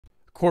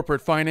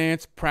Corporate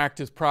finance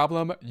practice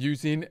problem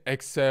using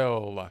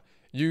Excel.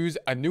 Use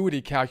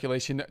annuity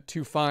calculation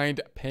to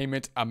find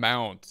payment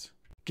amount.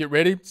 Get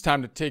ready, it's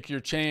time to take your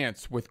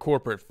chance with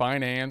corporate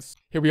finance.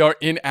 Here we are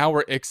in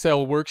our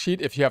Excel worksheet.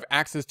 If you have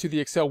access to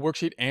the Excel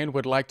worksheet and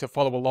would like to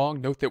follow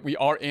along, note that we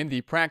are in the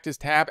practice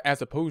tab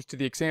as opposed to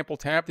the example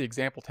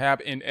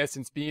tab in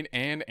essence being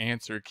an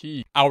answer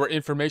key. Our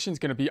information is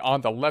going to be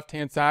on the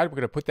left-hand side. We're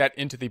going to put that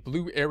into the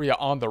blue area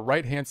on the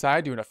right-hand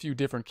side, doing a few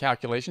different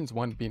calculations,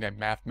 one being a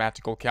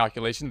mathematical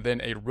calculation,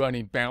 then a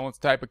running balance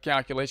type of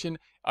calculation,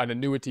 an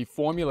annuity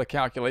formula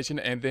calculation,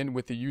 and then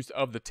with the use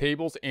of the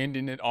tables,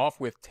 ending it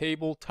off with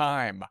table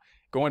time.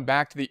 Going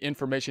back to the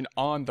information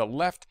on the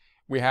left,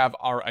 we have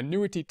our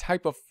annuity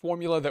type of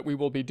formula that we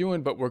will be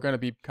doing, but we're going to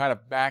be kind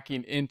of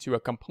backing into a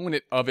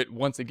component of it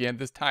once again,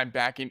 this time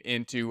backing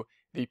into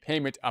the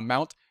payment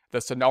amount.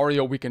 The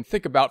scenario we can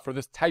think about for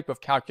this type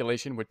of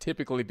calculation would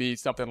typically be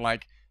something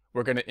like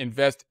we're going to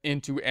invest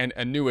into an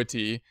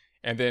annuity,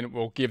 and then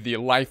we'll give the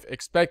life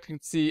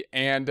expectancy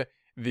and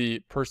the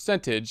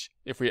percentage.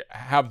 If we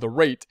have the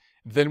rate,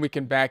 then we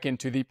can back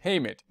into the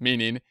payment,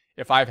 meaning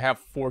if I have,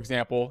 for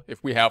example,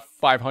 if we have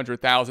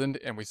 500,000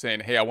 and we're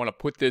saying, hey, I want to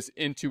put this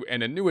into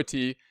an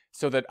annuity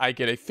so that I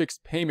get a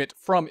fixed payment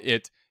from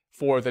it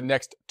for the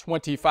next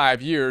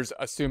 25 years,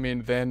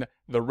 assuming then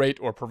the rate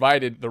or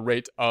provided the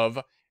rate of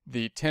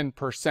the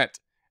 10%.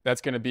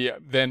 That's going to be,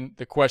 then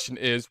the question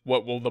is,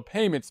 what will the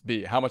payments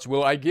be? How much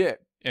will I get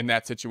in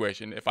that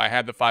situation if I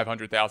had the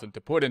 500,000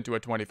 to put into a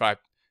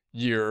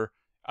 25-year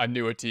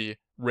annuity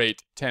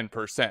rate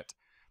 10%?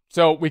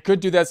 So we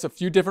could do this a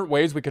few different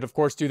ways. We could, of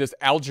course, do this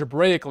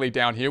algebraically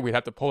down here. We'd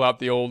have to pull out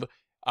the old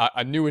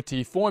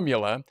annuity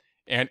formula.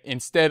 And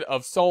instead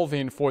of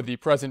solving for the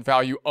present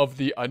value of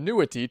the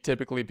annuity,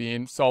 typically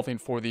being solving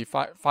for the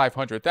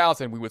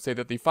 500,000, we would say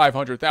that the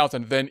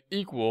 500,000 then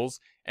equals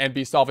and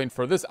be solving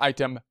for this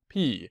item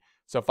P.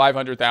 So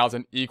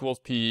 500,000 equals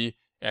P.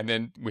 And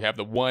then we have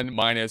the 1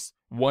 minus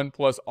 1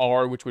 plus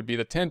R, which would be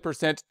the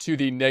 10% to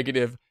the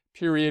negative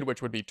period,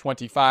 which would be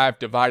 25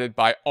 divided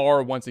by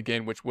R once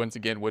again, which once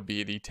again would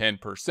be the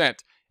 10%.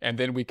 And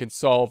then we can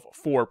solve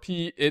for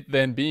P, it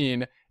then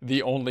being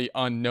the only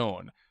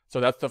unknown. So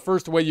that's the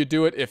first way you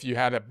do it. If you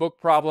had a book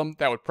problem,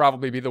 that would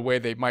probably be the way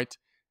they might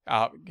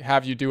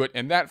have you do it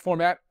in that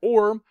format.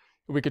 Or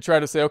we could try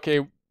to say,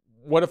 okay,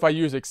 what if I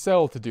use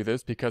Excel to do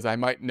this? Because I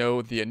might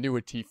know the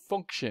annuity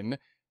function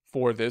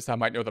for this. I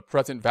might know the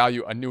present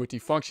value annuity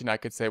function. I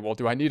could say, well,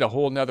 do I need a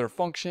whole nother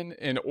function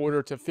in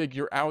order to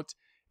figure out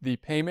the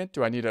payment?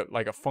 Do I need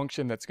a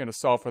function that's going to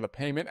solve for the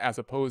payment as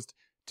opposed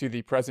to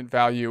the present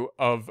value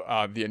of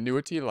the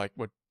annuity, like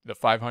what the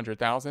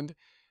 500,000?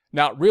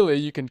 Not really.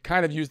 You can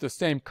kind of use the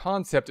same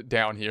concept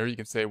down here. You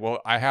can say, well,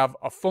 I have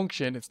a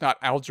function. It's not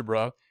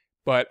algebra,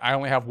 but I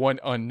only have one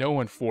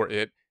unknown for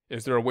it.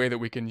 Is there a way that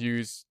we can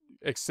use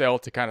Excel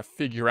to kind of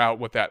figure out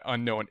what that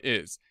unknown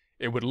is?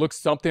 It would look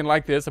something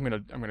like this. I'm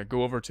gonna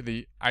go over to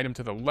the item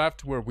to the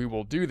left where we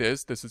will do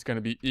this. This is going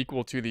to be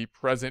equal to the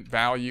present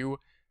value.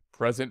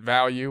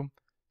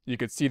 You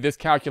could see this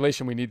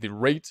calculation. We need the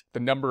rate, the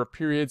number of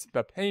periods,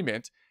 the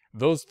payment.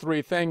 Those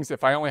three things,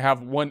 if I only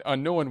have one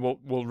unknown,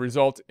 will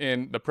result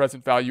in the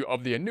present value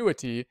of the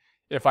annuity.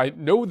 If I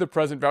know the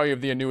present value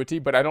of the annuity,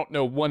 but I don't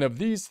know one of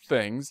these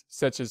things,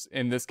 such as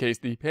in this case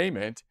the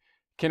payment,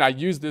 can I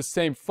use this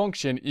same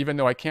function even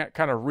though I can't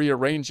kind of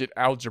rearrange it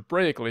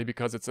algebraically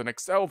because it's an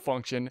Excel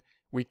function?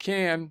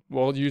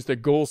 We'll use the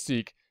goal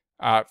seek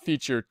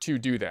feature to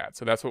do that.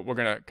 So that's what we're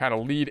going to kind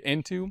of lead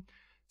into.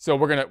 So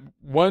we're going to,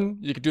 one,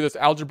 you could do this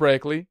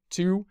algebraically.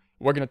 Two,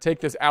 we're going to take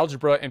this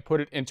algebra and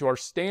put it into our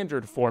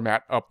standard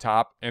format up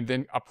top and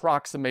then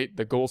approximate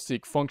the goal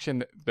seek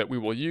function that we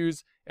will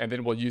use. And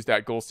then we'll use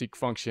that goal seek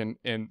function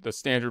in the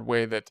standard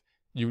way that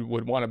you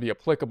would want to be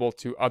applicable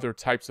to other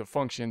types of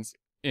functions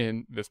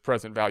in this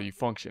present value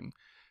function.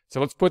 So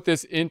let's put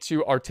this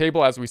into our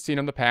table as we've seen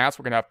in the past.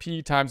 We're going to have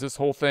P times this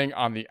whole thing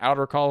on the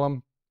outer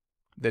column.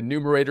 The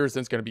numerators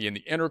then is going to be in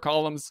the inner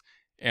columns.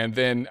 And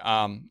then,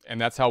 and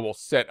that's how we'll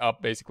set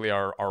up basically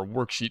our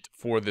worksheet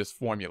for this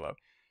formula.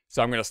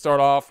 So I'm going to start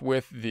off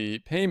with the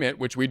payment,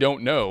 which we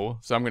don't know.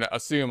 So I'm going to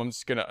assume I'm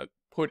just going to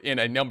put in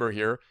a number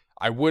here.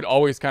 I would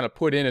always kind of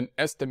put in an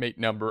estimate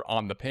number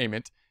on the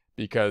payment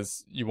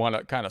because you want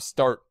to kind of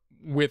start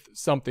with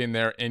something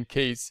there in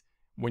case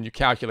when you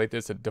calculate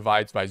this, it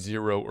divides by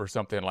 0 or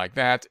something like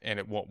that, and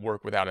it won't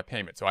work without a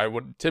payment. So I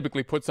would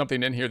typically put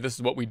something in here. This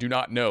is what we do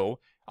not know.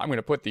 I'm going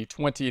to put the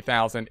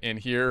 20,000 in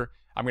here.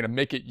 I'm going to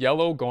make it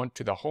yellow, go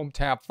into the Home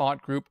tab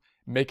font group,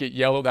 make it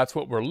yellow. That's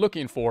what we're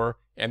looking for.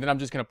 And then I'm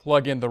just going to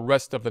plug in the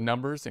rest of the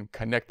numbers and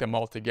connect them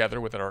all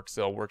together with our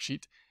Excel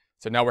worksheet.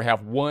 So now we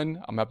have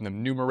 1. I'm having the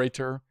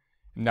numerator.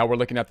 Now we're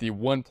looking at the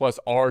 1 plus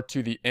R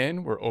to the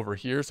N. We're over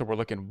here. So we're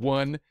looking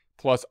 1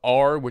 plus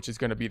R, which is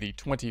going to be the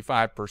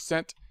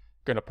 25%.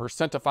 Going to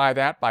percentify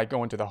that by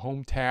going to the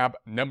Home tab,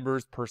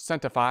 Numbers,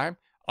 Percentify.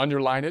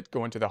 Underline it,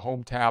 go into the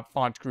Home tab,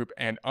 Font group,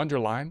 and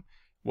underline.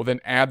 We'll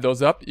then add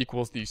those up,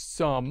 equals the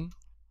sum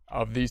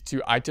of these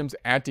two items,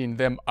 adding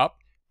them up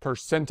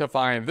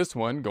percentifying this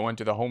one, going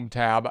to the Home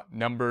tab,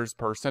 Numbers,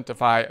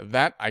 percentify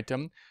that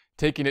item,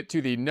 taking it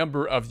to the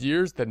number of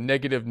years, the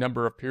negative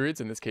number of periods,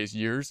 in this case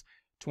years,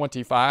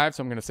 25.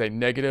 So I'm going to say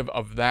negative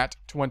of that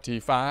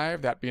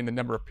 25, that being the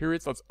number of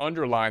periods. Let's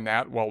underline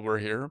that while we're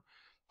here.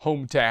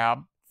 Home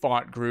tab,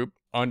 font group,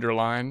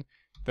 underline.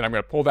 Then I'm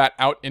going to pull that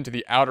out into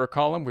the outer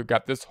column. We've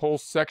got this whole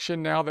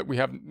section now that we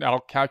have now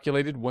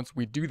calculated once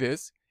we do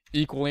this,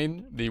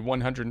 equaling the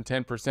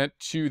 110%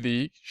 to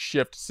the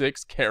Shift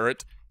 6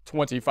 caret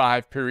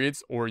 25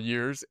 periods or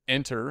years.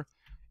 Enter.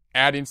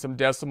 Adding some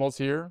decimals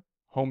here.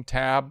 Home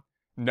tab,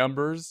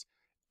 Numbers,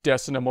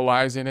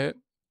 decimalizing it.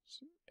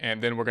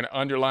 And then we're going to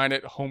underline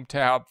it. Home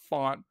tab,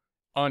 font,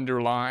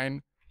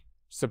 underline.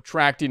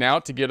 Subtracting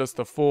out to get us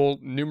the full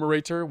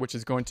numerator, which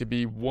is going to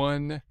be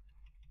 1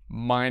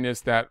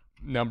 minus that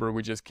number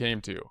we just came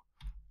to.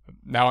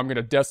 Now I'm going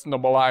to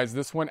decimalize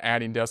this one,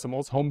 adding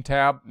decimals. Home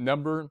tab,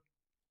 number,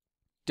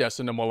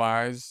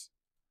 decimalize.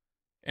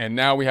 And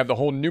now we have the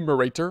whole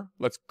numerator.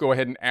 Let's go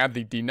ahead and add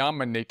the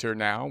denominator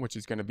now, which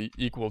is going to be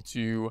equal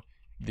to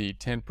the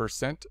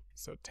 10%.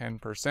 So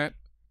 10%.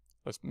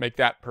 Let's make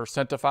that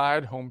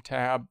percentified. Home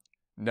tab,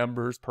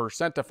 Numbers,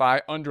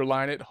 percentify,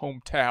 underline it. Home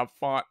tab,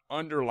 font,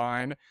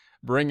 underline.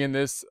 Bringing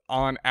this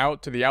on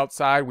out to the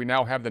outside, we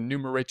now have the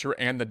numerator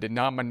and the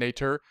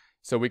denominator.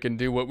 So we can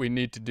do what we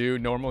need to do.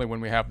 Normally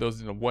when we have those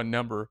in a one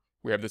number,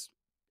 we have this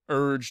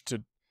urge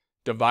to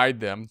divide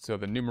them. So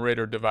the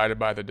numerator divided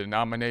by the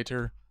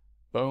denominator.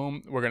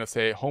 Boom. We're going to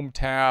say Home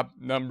tab,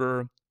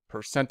 Number,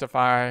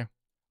 percentify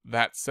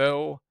that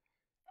cell.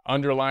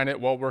 Underline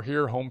it while we're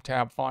here. Home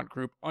tab, font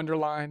group,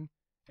 underline.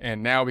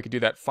 And now we can do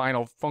that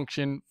final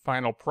function,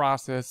 final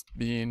process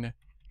being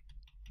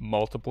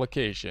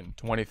multiplication.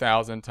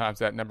 20,000 times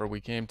that number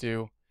we came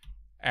to.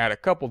 Add a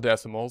couple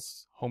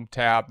decimals. Home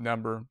tab,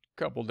 Number,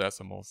 couple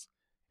decimals.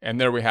 And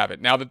there we have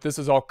it. Now that this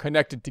is all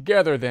connected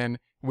together, then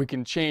we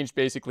can change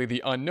basically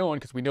the unknown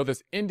because we know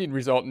this ending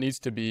result needs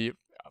to be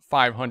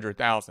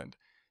 500,000.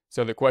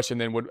 So the question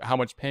then would, how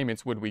much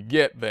payments would we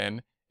get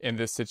then in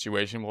this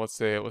situation? Well, let's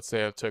say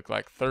it took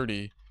like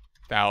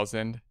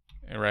 30,000,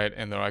 right?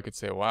 And then I could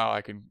say, wow,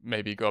 I could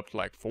maybe go up to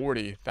like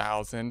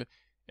 40,000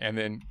 and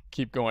then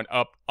keep going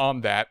up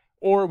on that.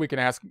 Or we can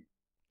ask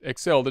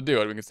Excel to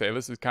do it. We can say,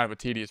 this is kind of a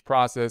tedious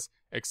process.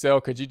 Excel,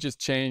 could you just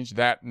change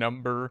that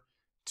number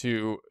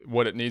to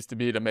what it needs to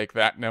be to make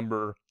that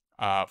number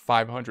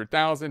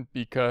 500,000?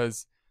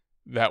 Because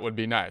that would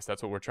be nice.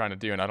 That's what we're trying to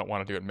do, and I don't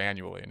want to do it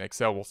manually. And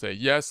Excel will say,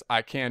 yes,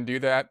 I can do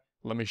that.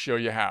 Let me show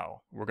you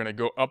how. We're going to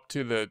go up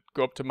to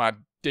my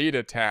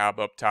data tab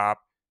up top,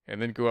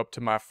 and then go up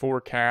to my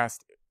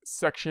forecast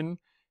section,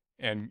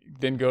 and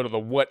then go to the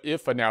what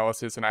if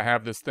analysis. And I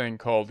have this thing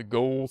called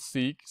goal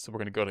seek. So we're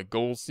going to go to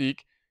goal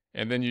seek,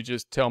 and then you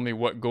just tell me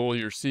what goal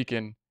you're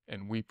seeking,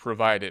 and we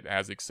provide it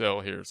as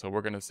Excel here. So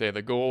we're going to say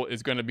the goal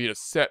is going to be to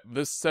set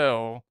this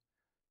cell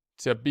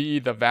to be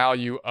the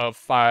value of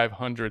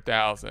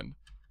 500,000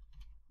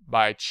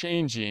 by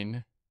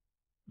changing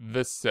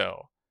this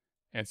cell.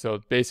 And so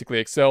basically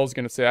Excel is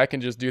going to say, I can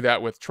just do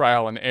that with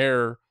trial and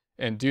error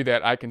and do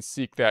that. I can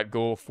seek that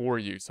goal for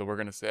you. So we're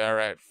going to say, all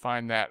right,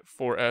 find that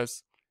for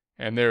us.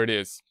 And there it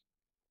is,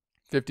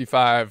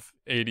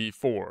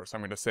 5584. So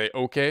I'm going to say,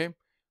 okay,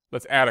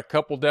 let's add a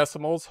couple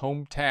decimals.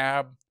 Home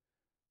tab,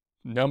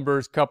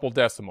 Numbers, couple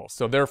decimals.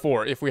 So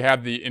therefore, if we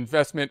had the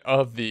investment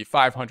of the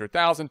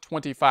 500,000,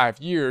 25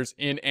 years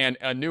in an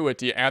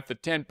annuity at the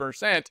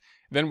 10%,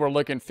 then we're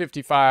looking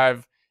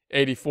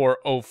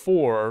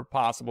 558404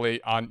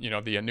 possibly on,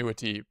 the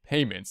annuity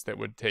payments that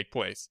would take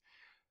place.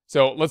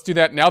 So let's do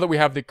that. Now that we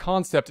have the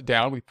concept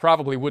down, we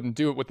probably wouldn't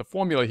do it with the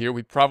formula here.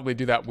 We'd probably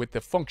do that with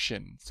the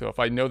function. So if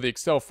I know the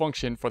Excel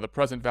function for the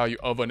present value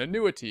of an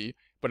annuity,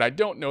 but I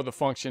don't know the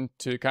function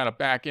to kind of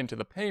back into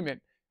the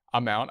payment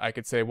amount, I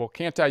could say, well,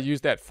 can't I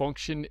use that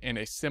function in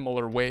a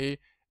similar way,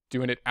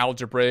 doing it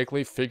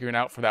algebraically, figuring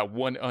out for that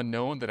one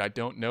unknown that I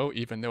don't know,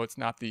 even though it's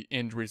not the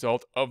end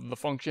result of the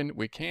function?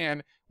 We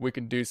can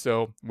do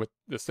so with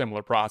the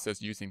similar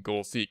process using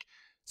goal seek.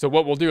 So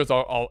what we'll do is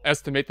I'll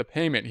estimate the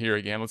payment here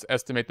again. Let's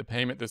estimate the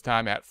payment this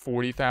time at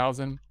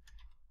 40,000.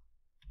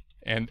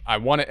 And I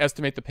want to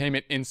estimate the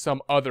payment in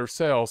some other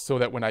cell so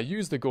that when I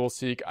use the goal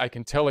seek, I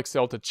can tell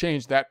Excel to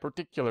change that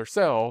particular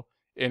cell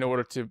in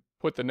order to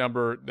put the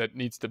number that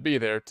needs to be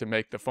there to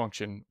make the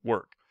function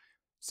work.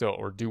 So,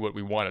 or do what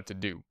we want it to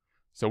do.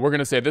 So we're going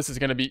to say this is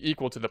going to be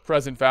equal to the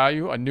present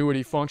value,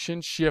 annuity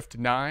function, shift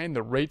 9.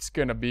 The rate's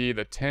going to be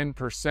the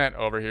 10%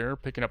 over here,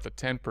 picking up the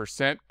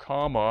 10%,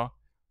 comma.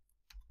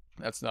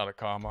 That's not a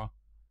comma.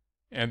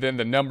 And then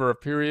the number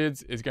of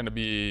periods is going to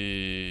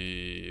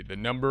be, the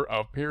number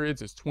of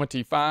periods is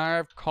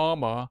 25,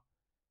 comma.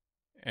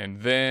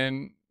 And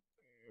then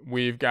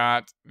we've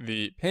got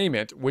the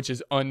payment, which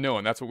is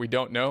unknown. That's what we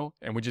don't know.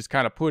 And we just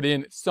kind of put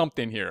in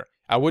something here.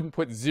 I wouldn't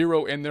put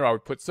 0 in there. I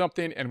would put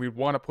something, and we'd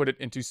want to put it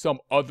into some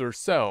other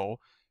cell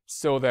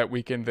so that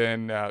we can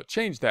then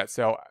change that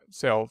cell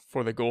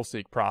for the goal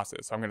seek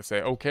process. I'm going to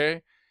say,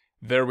 okay,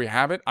 there we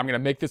have it. I'm going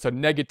to make this a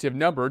negative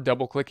number,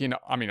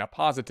 a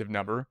positive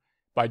number,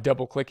 by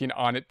double clicking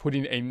on it,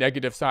 putting a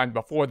negative sign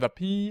before the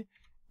P,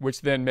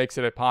 which then makes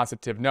it a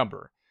positive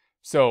number.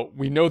 So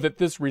we know that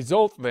this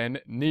result then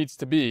needs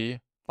to be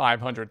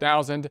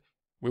 500,000.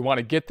 We want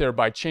to get there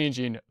by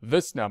changing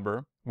this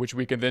number, which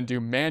we can then do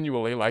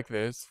manually like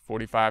this,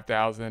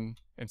 45,000,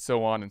 and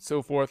so on and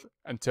so forth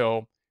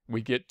until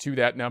we get to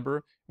that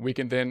number. We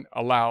can then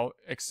allow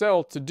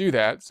Excel to do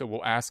that. So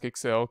we'll ask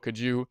Excel, could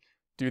you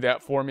do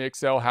that for me,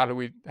 Excel?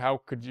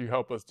 How could you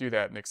help us do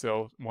that? And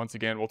Excel, once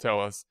again, will tell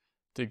us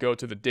to go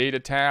to the data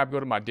tab, go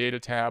to my data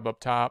tab up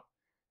top,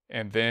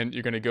 and then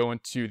you're going to go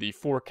into the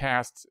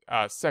forecast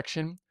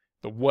section.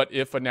 The what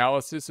if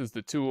analysis is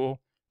the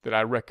tool that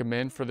I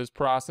recommend for this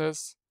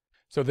process.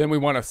 So then we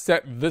want to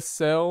set this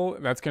cell,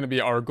 that's going to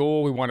be our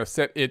goal. We want to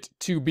set it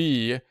to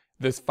be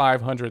this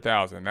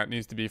 500,000. That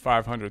needs to be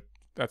 500,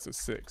 that's a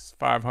 6,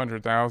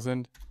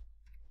 500,000,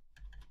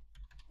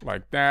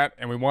 like that.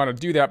 And we want to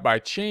do that by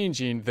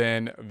changing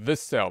then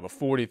this cell, the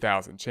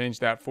 40,000. Change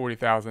that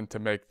 40,000 to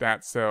make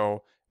that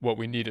cell what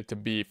we need it to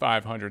be,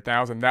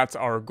 500,000. That's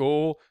our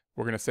goal.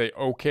 We're going to say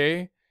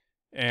okay.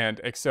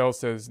 And Excel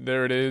says,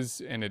 there it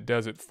is, and it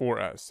does it for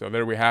us. So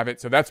there we have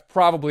it. So that's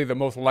probably the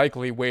most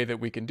likely way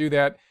that we can do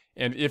that.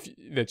 And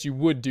that you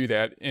would do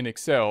that in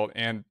Excel.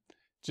 And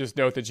just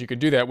note that you can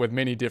do that with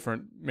many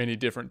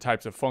different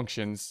types of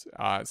functions.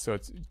 So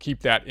keep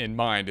that in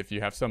mind. If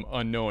you have some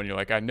unknown, you're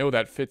like, I know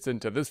that fits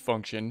into this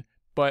function,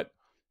 but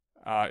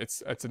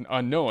it's an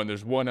unknown.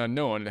 There's one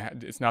unknown.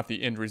 It's not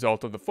the end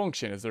result of the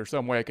function. Is there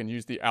some way I can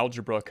use the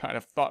algebra kind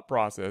of thought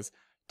process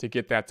to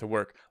get that to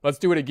work? Let's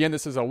do it again.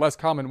 This is a less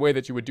common way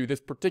that you would do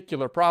this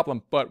particular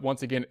problem, but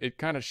once again, it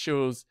kind of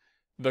shows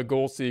the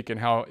goal seek and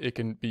how it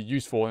can be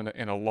useful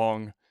in a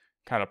long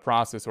kind of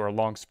process or a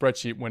long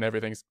spreadsheet when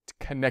everything's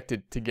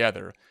connected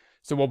together.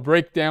 So we'll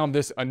break down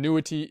this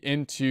annuity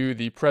into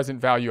the present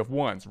value of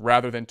ones.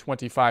 Rather than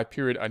 25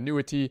 period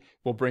annuity,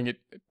 we'll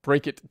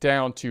break it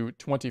down to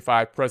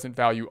 25 present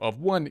value of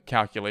one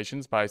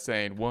calculations by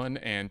saying 1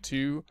 and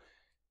 2. I'm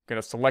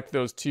going to select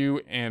those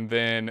two and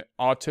then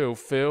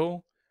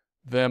autofill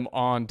them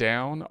on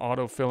down,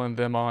 autofilling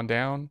them on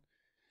down.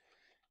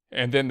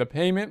 And then the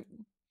payment,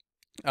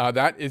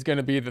 that is going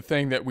to be the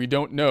thing that we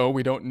don't know.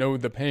 We don't know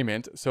the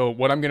payment. So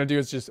what I'm going to do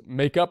is just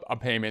make up a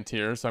payment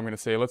here. So I'm going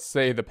to say, let's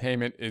say the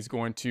payment is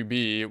going to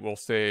be, we'll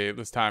say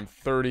this time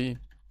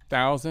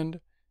 30,000.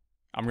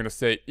 I'm going to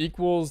say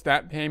equals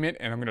that payment,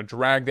 and I'm going to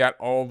drag that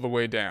all the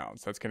way down.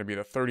 So that's going to be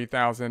the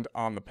 30,000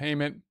 on the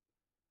payment.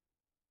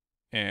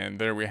 And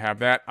there we have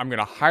that. I'm going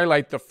to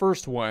highlight the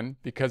first one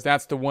because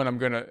that's the one I'm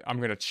going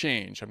to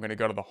change. I'm going to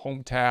go to the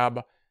Home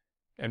tab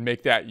and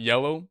make that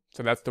yellow.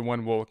 So that's the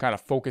one we'll kind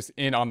of focus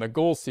in on the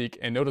goal seek.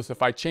 And notice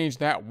if I change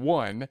that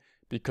one,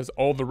 because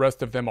all the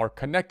rest of them are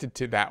connected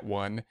to that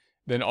one,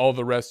 then all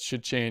the rest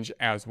should change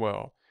as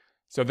well.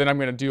 So then I'm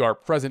going to do our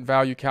present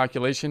value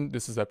calculation.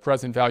 This is a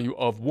present value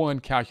of one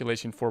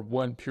calculation for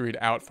one period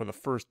out for the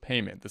first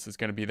payment. This is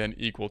going to be then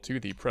equal to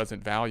the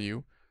present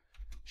value,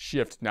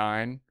 shift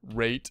 9,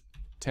 rate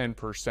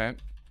 10%,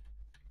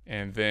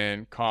 and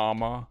then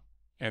comma,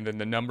 and then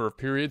the number of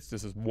periods.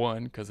 This is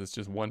 1 because it's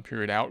just one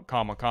period out,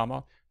 comma,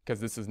 comma, because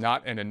this is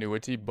not an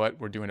annuity, but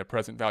we're doing a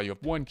present value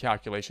of one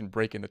calculation,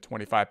 breaking the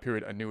 25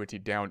 period annuity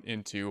down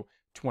into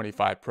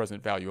 25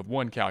 present value of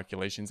one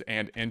calculations,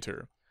 and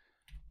enter.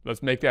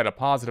 Let's make that a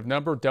positive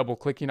number, double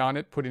clicking on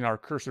it, putting our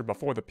cursor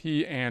before the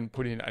P and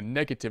putting a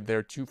negative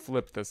there to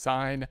flip the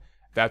sign.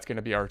 That's going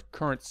to be our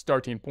current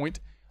starting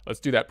point. Let's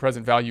do that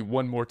present value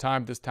one more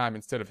time. This time,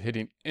 instead of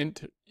hitting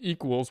int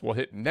equals, we'll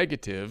hit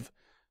negative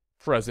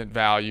present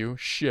value,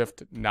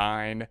 shift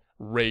 9,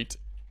 rate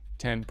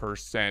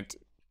 10%,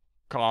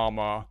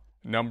 comma,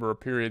 number of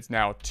periods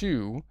now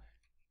 2,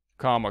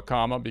 comma,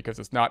 comma, because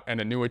it's not an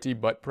annuity,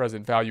 but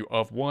present value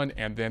of 1,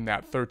 and then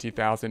that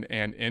 30,000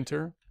 and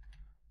enter.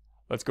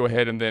 Let's go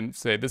ahead and then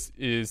say this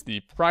is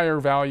the prior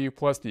value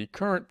plus the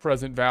current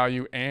present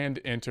value and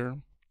enter.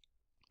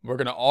 We're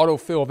going to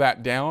autofill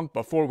that down.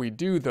 Before we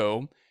do,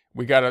 though,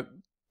 we got to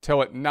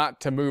tell it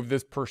not to move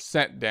this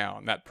percent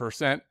down. That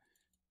percent,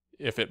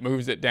 if it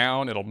moves it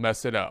down, it'll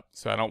mess it up.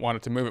 So I don't want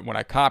it to move it. When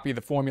I copy the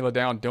formula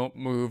down, don't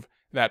move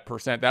that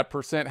percent. That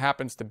percent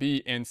happens to be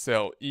in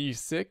cell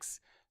E6.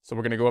 So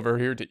we're going to go over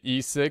here to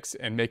E6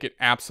 and make it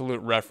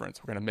absolute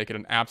reference. We're going to make it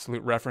an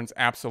absolute reference,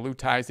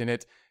 absolutizing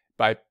it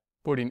by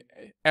putting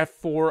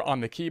F4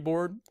 on the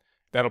keyboard.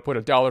 That'll put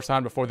a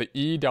 $ before the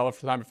E,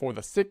 $ before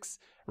the 6.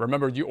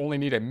 Remember, you only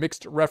need a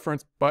mixed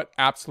reference, but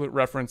absolute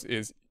reference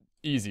is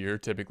easier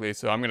typically.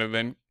 So I'm going to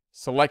then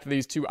select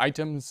these two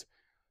items,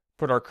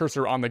 put our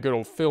cursor on the good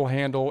old fill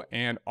handle,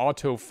 and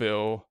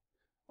autofill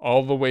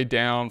all the way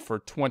down for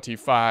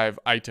 25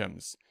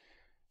 items.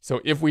 So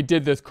if we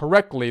did this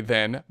correctly,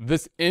 then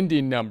this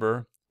ending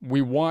number,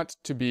 we want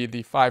to be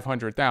the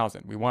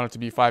 500,000. We want it to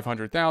be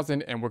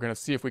 500,000, and we're going to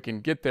see if we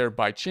can get there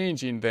by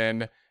changing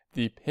then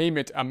the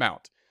payment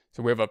amount.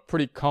 So we have a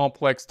pretty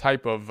complex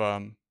type of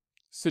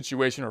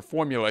situation or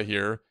formula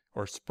here,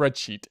 or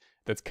spreadsheet,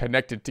 that's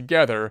connected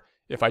together.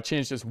 If I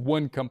change this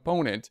one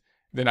component,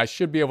 then I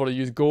should be able to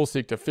use goal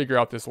seek to figure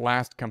out this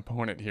last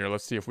component here.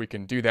 Let's see if we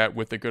can do that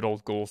with the good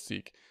old goal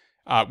seek.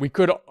 We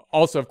could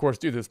also, of course,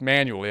 do this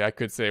manually. I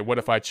could say, what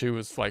if I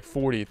choose like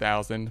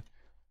 40,000?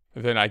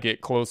 Then I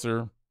get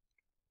closer,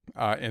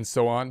 and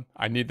so on.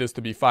 I need this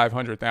to be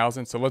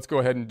 500,000. So let's go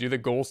ahead and do the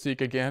goal seek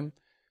again.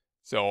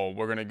 So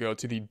we're going to go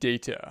to the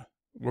data.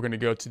 We're going to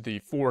go to the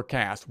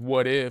forecast.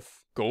 What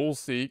if goal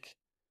seek?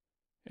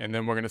 And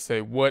then we're going to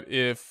say, what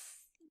if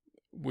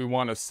we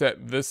want to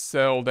set this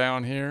cell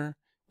down here?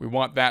 We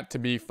want that to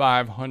be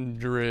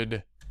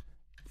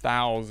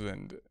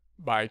 500,000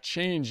 by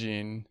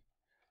changing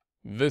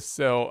this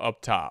cell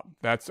up top.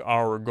 That's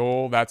our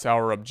goal. That's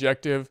our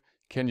objective.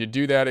 Can you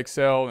do that,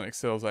 Excel? And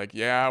Excel's like,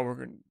 yeah, we're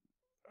going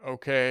to,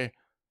 okay.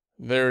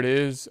 There it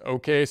is.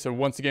 Okay, so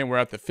once again, we're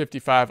at the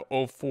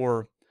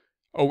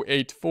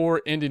 55,04084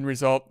 ending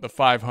result, the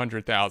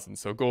 500,000.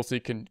 So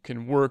GoalSeek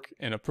can work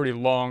in a pretty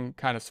long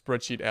kind of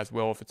spreadsheet as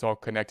well if it's all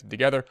connected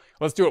together.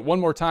 Let's do it one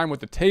more time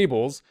with the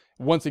tables.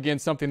 Once again,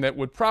 something that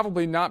would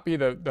probably not be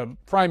the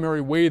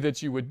primary way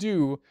that you would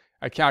do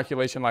a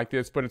calculation like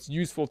this, but it's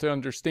useful to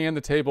understand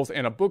the tables,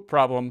 and a book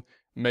problem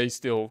may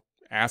still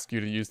ask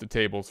you to use the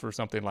tables for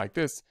something like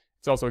this.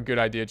 It's also a good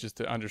idea just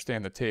to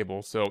understand the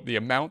table. So the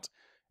amount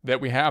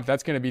that we have,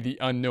 that's going to be the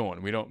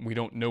unknown. We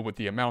don't know what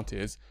the amount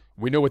is.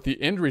 We know what the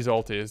end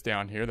result is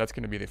down here. That's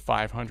going to be the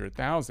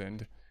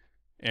 500,000.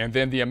 And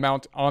then the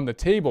amount on the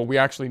table, we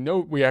actually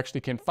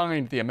can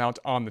find the amount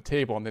on the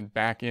table and then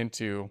back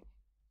into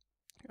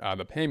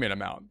the payment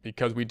amount,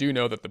 because we do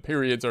know that the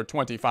periods are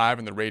 25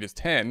 and the rate is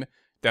 10.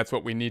 That's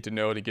what we need to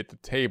know to get the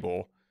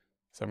table.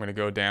 So I'm going to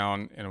go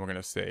down and we're going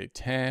to say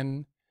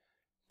 10%,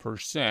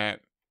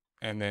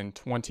 and then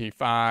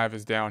 25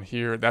 is down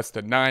here. That's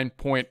the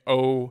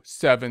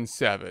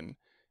 9.077.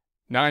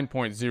 9.077,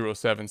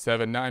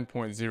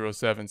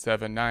 9.077,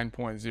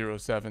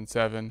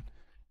 9.077,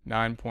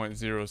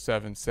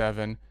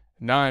 9.077,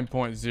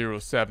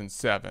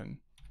 9.077.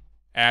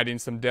 Adding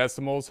some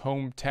decimals,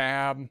 home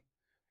tab,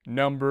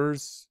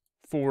 numbers,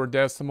 4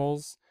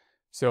 decimals.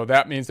 So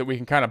that means that we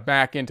can kind of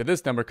back into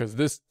this number, because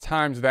this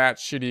times that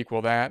should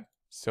equal that.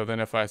 So then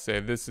if I say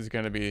this is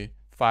going to be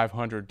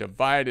 500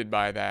 divided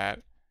by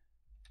that,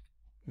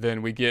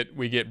 then we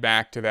get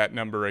back to that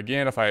number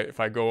again. If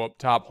I go up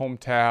top, home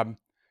tab,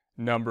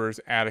 numbers,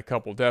 add a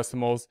couple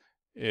decimals,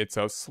 it's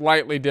a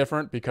slightly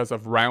different because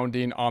of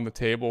rounding on the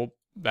table,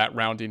 that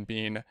rounding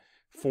being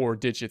 4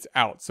 digits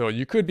out. So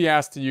you could be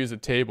asked to use a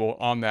table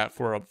on that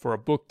for a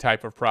book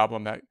type of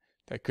problem. That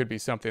could be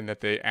something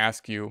that they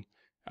ask you.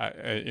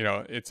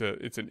 It's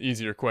an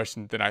easier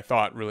question than I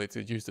thought really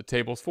to use the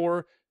tables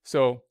for.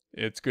 So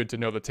it's good to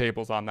know the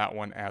tables on that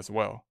one as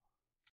well.